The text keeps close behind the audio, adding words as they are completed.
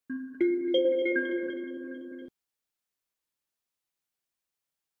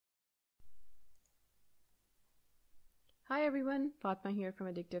Hi everyone, Fatma here from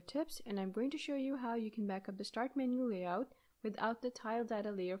Addictive Tips, and I'm going to show you how you can back up the Start menu layout without the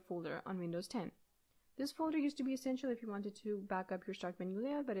TileDataLayer folder on Windows 10. This folder used to be essential if you wanted to back up your Start menu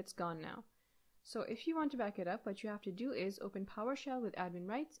layout, but it's gone now. So if you want to back it up, what you have to do is open PowerShell with admin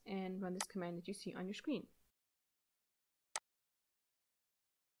rights and run this command that you see on your screen.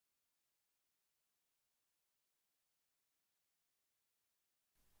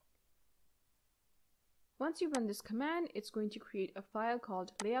 Once you run this command, it's going to create a file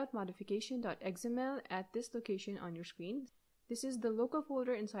called layoutmodification.xml at this location on your screen. This is the local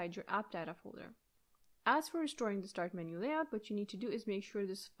folder inside your app data folder. As for restoring the Start menu layout, what you need to do is make sure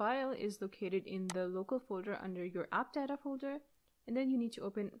this file is located in the local folder under your app data folder, and then you need to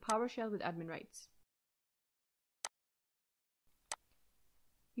open PowerShell with admin rights.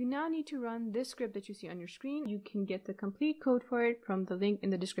 You now need to run this script that you see on your screen. You can get the complete code for it from the link in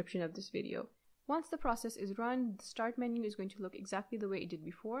the description of this video. Once the process is run, the Start menu is going to look exactly the way it did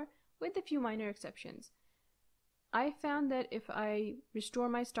before, with a few minor exceptions. I found that if I restore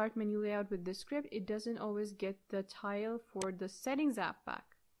my Start menu layout with this script, it doesn't always get the tile for the Settings app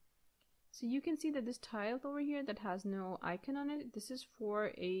back. So you can see that this tile over here that has no icon on it, this is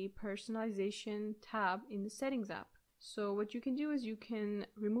for a personalization tab in the Settings app. So what you can do is you can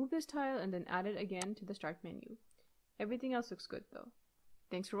remove this tile and then add it again to the Start menu. Everything else looks good though.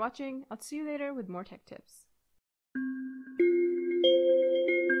 Thanks for watching. I'll see you later with more tech tips.